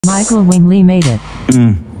Michael Wingley made it.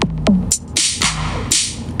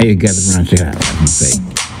 Hey, gather around, check it out. I can say.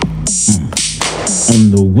 On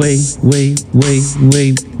the way.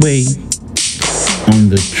 On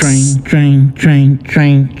the train.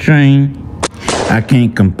 I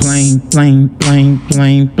can't complain, plain.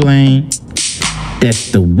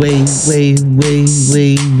 That's the way.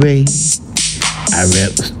 I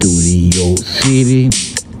rap Studio City.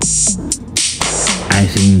 I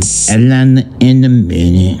sing Atlanta in a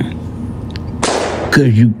minute.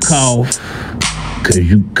 Cause you cough.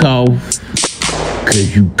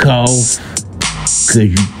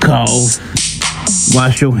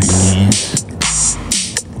 Wash your hands.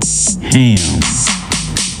 Ham.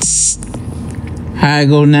 How I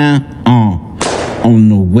go now? On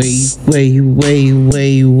the way.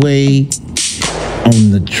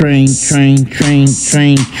 On the train.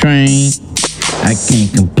 I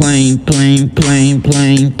can't complain, plain.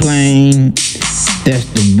 That's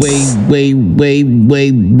the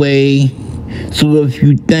way. So if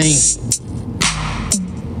you think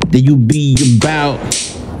that you be about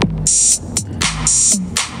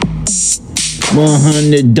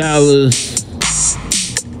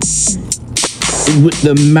 $100 with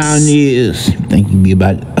the Mountaineers, think you be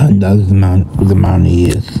about $100 with the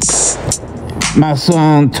Mountaineers. My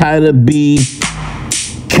song title be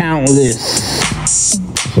Countless.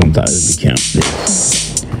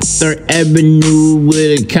 Third Avenue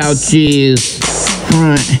where the couch is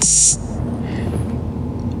front.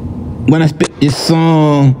 When I spit this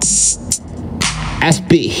song, I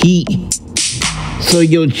spit heat, so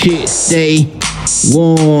your chick stay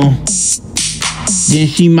warm. Then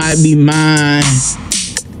she might be mine.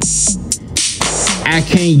 I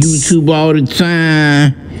can't YouTube all the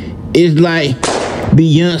time. It's like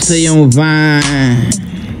Beyonce on Vine.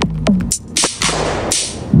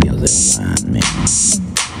 Man.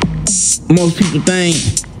 Most people think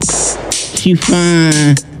she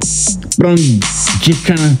fine, but I'm just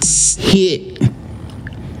trying to hit.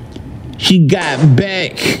 She got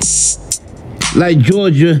back like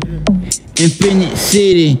Georgia and Phoenix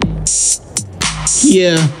City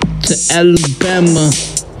here to Alabama.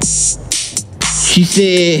 She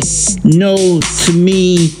said no to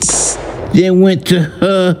me, then went to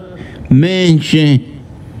her mansion.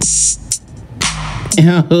 And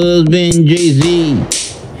her husband, Jay-Z.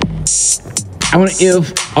 I wonder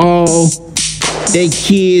if all they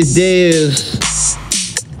kids theirs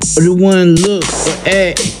or the one look or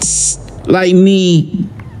act like me.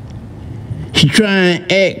 She try and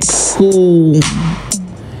act cool,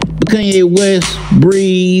 but Kanye West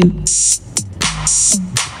breathe.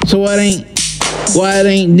 So why it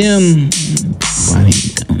ain't them?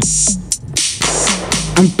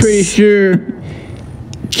 I'm pretty sure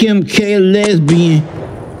Kim K lesbian.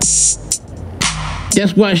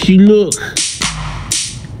 That's why she look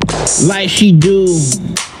like she do.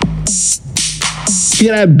 She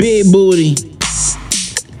got a big booty.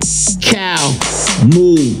 Cow,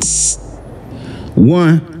 moo.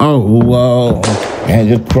 One, whoa,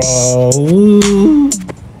 and a crow.